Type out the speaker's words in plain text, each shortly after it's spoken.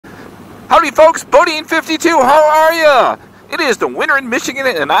Howdy folks, Bodine52, how are ya? It is the winter in Michigan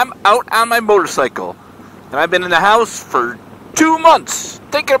and I'm out on my motorcycle. And I've been in the house for 2 months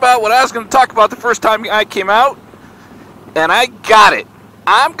thinking about what I was going to talk about the first time I came out. And I got it.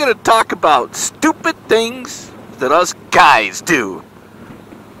 I'm going to talk about stupid things that us guys do.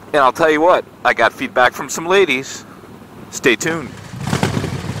 And I'll tell you what, I got feedback from some ladies. Stay tuned.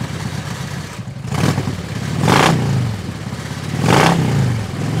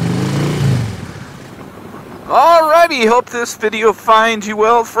 Alrighty, hope this video finds you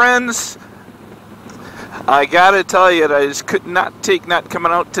well, friends. I gotta tell you, I just could not take not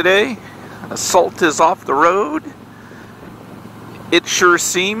coming out today. Assault is off the road. It sure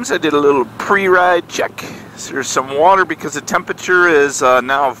seems. I did a little pre-ride check. There's some water because the temperature is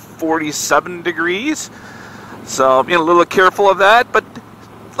now 47 degrees. So being a little careful of that, but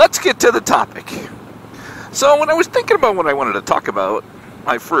let's get to the topic. So when I was thinking about what I wanted to talk about,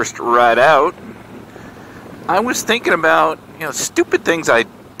 my first ride out, I was thinking about, stupid things I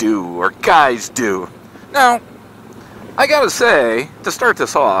do or guys do. Now, I gotta say, to start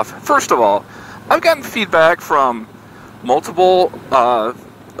this off, first of all, I've gotten feedback from multiple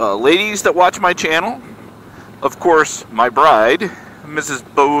ladies that watch my channel. Of course, my bride, Mrs.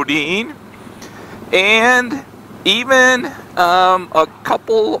 Bodine, and even a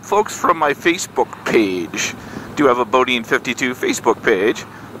couple folks from my Facebook page. Do have a Bodine52 Facebook page,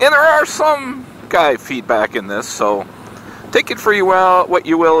 and there are some guy feedback in this, so take it for what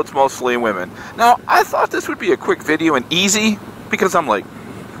you will. It's mostly women. Now, I thought this would be a quick video and easy, because I'm like,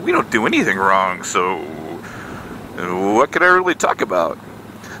 we don't do anything wrong, so what could I really talk about?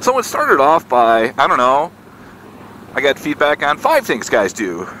 So it started off by, I don't know, I got feedback on 5 things guys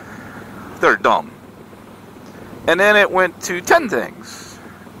do. They're dumb. And then it went to 10 things.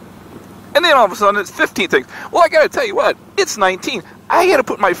 And then all of a sudden it's 15 things. Well, I gotta tell you what, it's 19. I gotta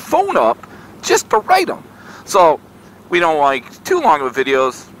put my phone up just to write them. So we don't like too long of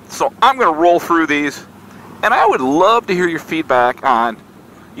videos, so I'm going to roll through these, and I would love to hear your feedback on,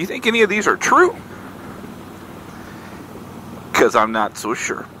 you think any of these are true? Because I'm not so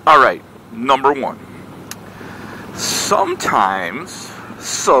sure. Alright, number 1. Sometimes,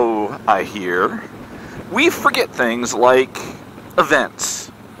 so I hear, we forget things like events.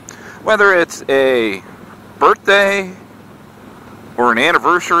 Whether it's a birthday, or an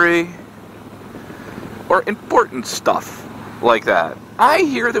anniversary, or important stuff like that. I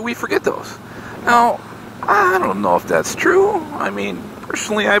hear that we forget those. Now, I don't know if that's true. I mean,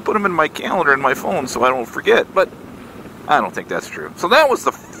 personally, I put them in my calendar in my phone so I don't forget, but I don't think that's true. So that was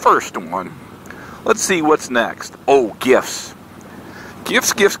the first one. Let's see what's next. Oh, gifts.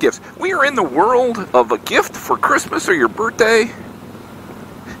 Gifts, gifts, gifts. We are in the world of a gift for Christmas or your birthday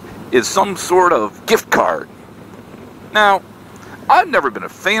is some sort of gift card. Now, I've never been a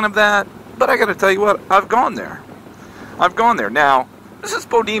fan of that, but I gotta tell you what, I've gone there. I've gone there. Now, Mrs.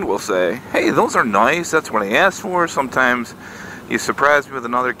 Bodine will say, hey, those are nice, that's what I asked for. Sometimes you surprise me with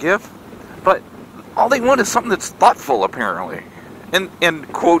another gift. But all they want is something that's thoughtful, apparently. And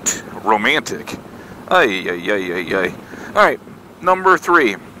quote, romantic. Ay, ay, ay, ay, ay. Alright, number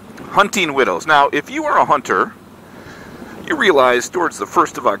 3. Hunting widows. Now, if you are a hunter, you realize towards the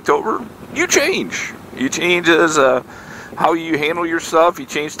 1st of October, you change. You change as how you handle yourself, you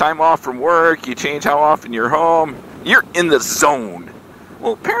change time off from work, you change how often you're home, you're in the zone.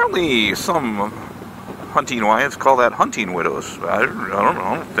 Well, apparently some hunting wives call that hunting widows. I don't know,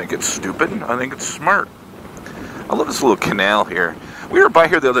 I don't think it's stupid, I think it's smart. I love this little canal here. We were by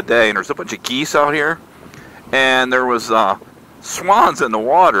here the other day and there's a bunch of geese out here, and there was swans in the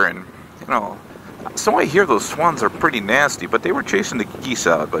water, and so I hear those swans are pretty nasty, but they were chasing the geese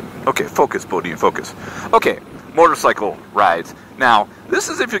out. But okay, focus, Bodine, focus. Okay, motorcycle rides. Now, this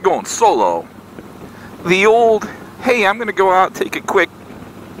is if you're going solo. The old, hey, I'm going to go out, take a quick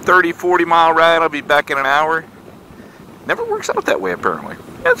 30, 40 mile ride, I'll be back in an hour. Never works out that way, apparently.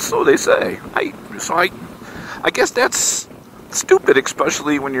 That's so they say. I guess that's stupid,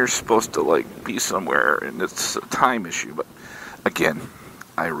 especially when you're supposed to, be somewhere and it's a time issue. But, again,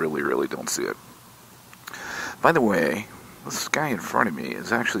 I really, really don't see it. By the way, this guy in front of me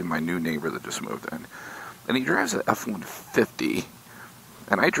is actually my new neighbor that just moved in. And he drives an F-150.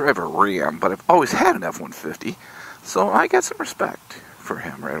 And I drive a Ram, but I've always had an F-150. So I got some respect for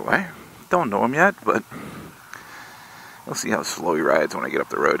him right away. Don't know him yet, but we'll see how slow he rides when I get up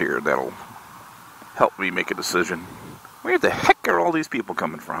the road here. That'll help me make a decision. Where the heck are all these people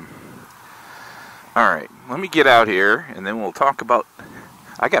coming from? Alright, let me get out here, and then we'll talk about...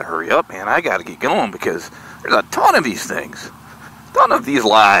 I gotta hurry up, man. I gotta get going, because there's a ton of these things. A ton of these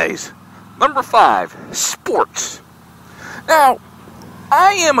lies. Number 5, sports. Now,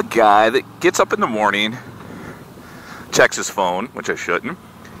 I am a guy that gets up in the morning, checks his phone, which I shouldn't,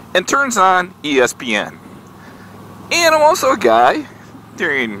 and turns on ESPN. And I'm also a guy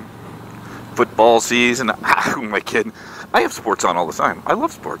during football season. Who am I kidding? I have sports on all the time. I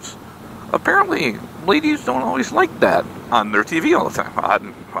love sports. Apparently, ladies don't always like that on their TV all the time. I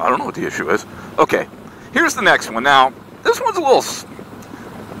don't know what the issue is. Okay, here's the next one. Now, this one's a little...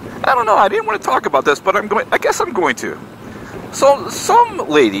 I don't know. I didn't want to talk about this, but I guess I'm going to. So, some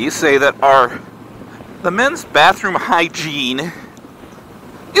ladies say that the men's bathroom hygiene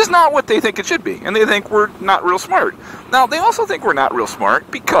is not what they think it should be, and they think we're not real smart. Now, they also think we're not real smart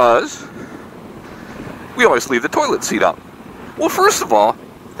because we always leave the toilet seat up. Well, first of all,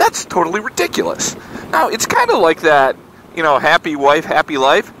 that's totally ridiculous. Now, it's kind of like that, happy wife, happy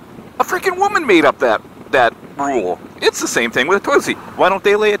life. A freaking woman made up that rule. It's the same thing with a toilet seat. Why don't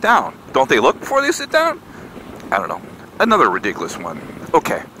they lay it down? Don't they look before they sit down? I don't know. Another ridiculous one.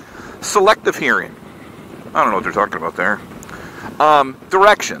 Okay. Selective hearing. I don't know what they're talking about there.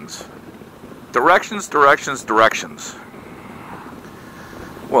 Directions. Directions.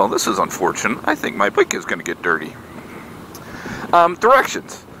 Well, this is unfortunate. I think my bike is going to get dirty.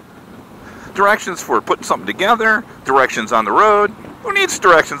 Directions. Directions for putting something together. Directions on the road. Who needs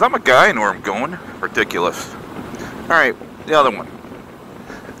directions? I'm a guy. I know where I'm going. Ridiculous. Alright, the other one.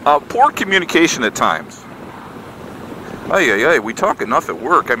 Poor communication at times. We talk enough at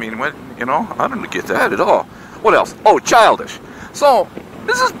work. I mean, I don't get that at all. What else? Oh, childish. So,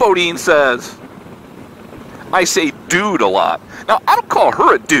 Mrs. Bodine says, I say dude a lot. Now, I don't call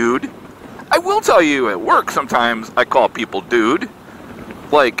her a dude. I will tell you at work sometimes I call people dude.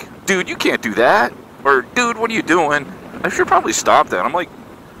 Like, dude, you can't do that. Or, dude, what are you doing? I should probably stop that. I'm like,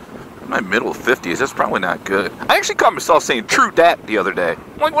 in my middle 50s, that's probably not good. I actually caught myself saying true dat the other day.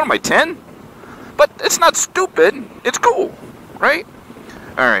 I'm like, what am I, 10? But it's not stupid. It's cool, right?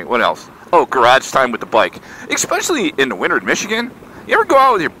 Alright, what else? Oh, garage time with the bike. Especially in the winter in Michigan. You ever go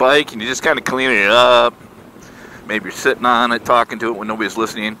out with your bike and you just kind of cleaning it up? Maybe you're sitting on it, talking to it when nobody's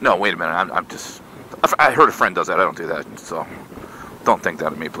listening. No, wait a minute. I heard a friend does that. I don't do that. So don't think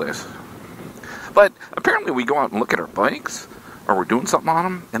that of me, please. But apparently we go out and look at our bikes, or we're doing something on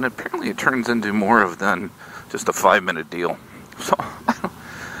them, and apparently it turns into more of than just a 5-minute deal. So,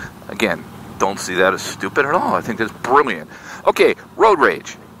 again, don't see that as stupid at all. I think that's brilliant. Okay, road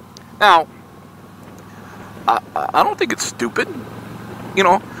rage. Now, I don't think it's stupid.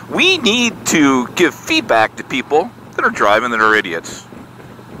 We need to give feedback to people that are driving that are idiots.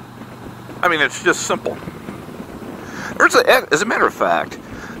 I mean, it's just simple. As a matter of fact,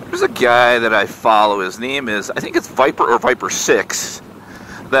 there's a guy that I follow. His name is, I think it's Viper or Viper 6,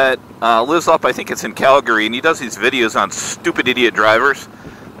 that lives up, I think it's in Calgary, and he does these videos on stupid idiot drivers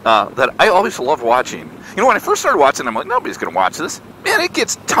that I always love watching. When I first started watching, I'm like, nobody's going to watch this. Man, it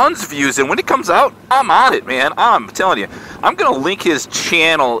gets tons of views, and when it comes out, I'm on it, man. I'm telling you. I'm going to link his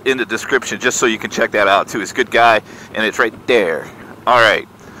channel in the description just so you can check that out, too. He's a good guy, and it's right there. All right.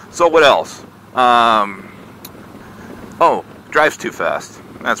 So what else? Oh, drives too fast.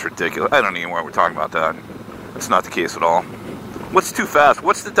 That's ridiculous. I don't even know why we're talking about that. That's not the case at all. What's too fast?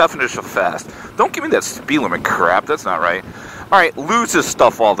 What's the definition of fast? Don't give me that speed limit crap. That's not right. All right, loses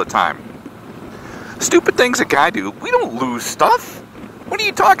stuff all the time. Stupid things a guy do. We don't lose stuff. What are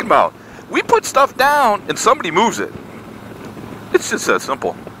you talking about? We put stuff down and somebody moves it. It's just that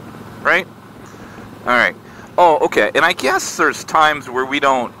simple, right? All right. Oh, okay. And I guess there's times where we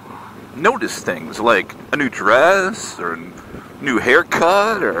don't notice things like a new dress or new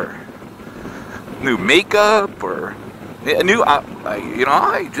haircut or new makeup or a new.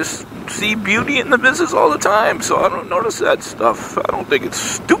 I just see beauty in the business all the time, so I don't notice that stuff. I don't think it's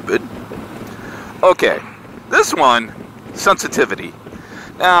stupid. Okay, this one, sensitivity.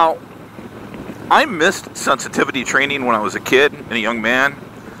 Now, I missed sensitivity training when I was a kid and a young man,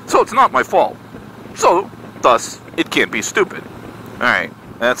 so it's not my fault. So, thus, it can't be stupid. Alright,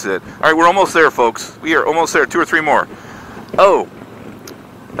 that's it. Alright, we're almost there, folks. We are almost there. 2 or 3 more. Oh.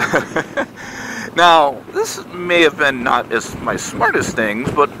 Now, this may have been not as my smartest things,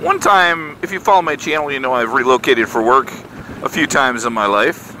 but one time, if you follow my channel, you know I've relocated for work a few times in my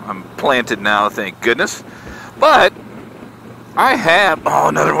life. I'm planted now, thank goodness. But I have... Oh,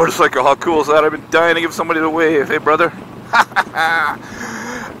 another motorcycle. How cool is that? I've been dying to give somebody the wave. Hey, brother.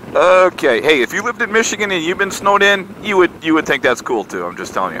 Okay. Hey, if you lived in Michigan and you've been snowed in, you would think that's cool, too. I'm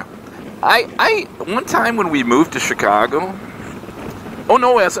just telling you. One time when we moved to Chicago... Oh,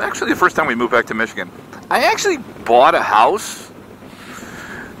 no, it's actually the first time we moved back to Michigan. I actually bought a house...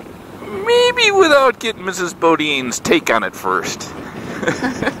 Maybe without getting Mrs. Bodine's take on it first.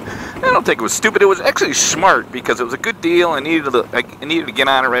 I don't think it was stupid. It was actually smart because it was a good deal. I needed to get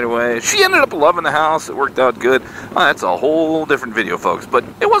on it right away. She ended up loving the house. It worked out good. Well, that's a whole different video, folks. But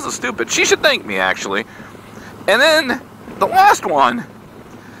it wasn't stupid. She should thank me, actually. And then the last one,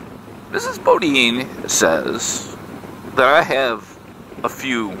 Mrs. Bodine says that I have a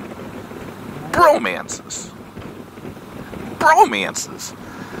few bromances. Bromances.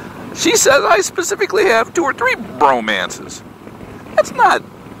 She says I specifically have 2 or 3 bromances.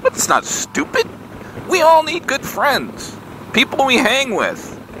 That's not stupid. We all need good friends. People we hang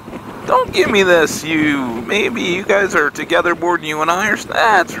with. Don't give me this, maybe you guys are together more than you and I are.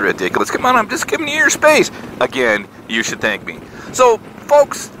 That's ridiculous. Come on, I'm just giving you your space. Again, you should thank me. So,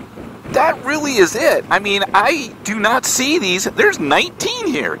 folks, that really is it. I mean, I do not see these. There's 19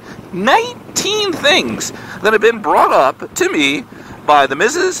 here. 19 things that have been brought up to me by the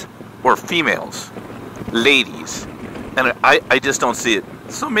missus or females. Ladies. And I just don't see it.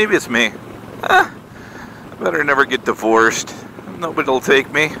 So maybe it's me. Better never get divorced. Nobody will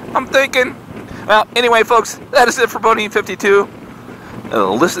take me. I'm thinking. Well, anyway, folks, that is it for Bodine 52.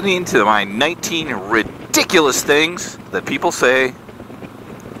 Listening to my 19 ridiculous things that people say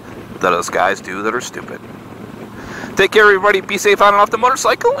that us guys do that are stupid. Take care, everybody. Be safe on and off the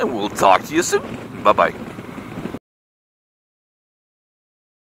motorcycle, and we'll talk to you soon. Bye-bye.